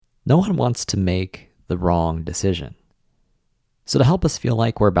No one wants to make the wrong decision. So to help us feel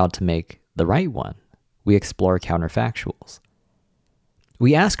like we're about to make the right one, we explore counterfactuals.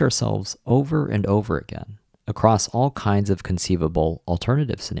 We ask ourselves over and over again, across all kinds of conceivable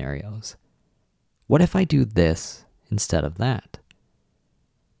alternative scenarios, what if I do this instead of that?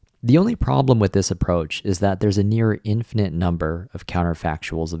 The only problem with this approach is that there's a near infinite number of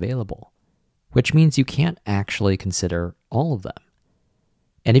counterfactuals available, which means you can't actually consider all of them.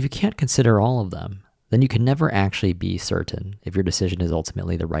 And if you can't consider all of them, then you can never actually be certain if your decision is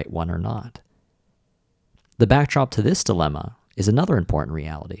ultimately the right one or not. The backdrop to this dilemma is another important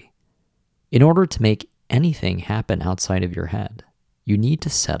reality. In order to make anything happen outside of your head, you need to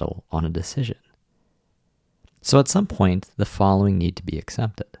settle on a decision. So at some point, the following need to be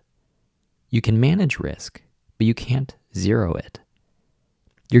accepted. You can manage risk, but you can't zero it.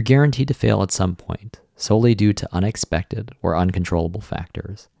 You're guaranteed to fail at some point, solely due to unexpected or uncontrollable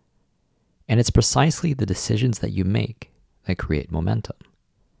factors. And it's precisely the decisions that you make that create momentum.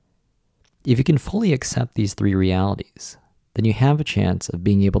 If you can fully accept these three realities, then you have a chance of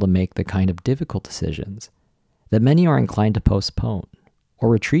being able to make the kind of difficult decisions that many are inclined to postpone or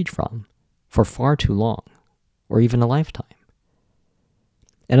retreat from for far too long, or even a lifetime.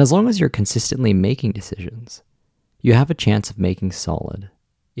 And as long as you're consistently making decisions, you have a chance of making solid,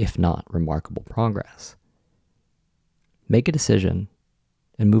 if not remarkable progress. Make a decision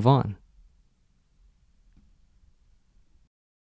and move on.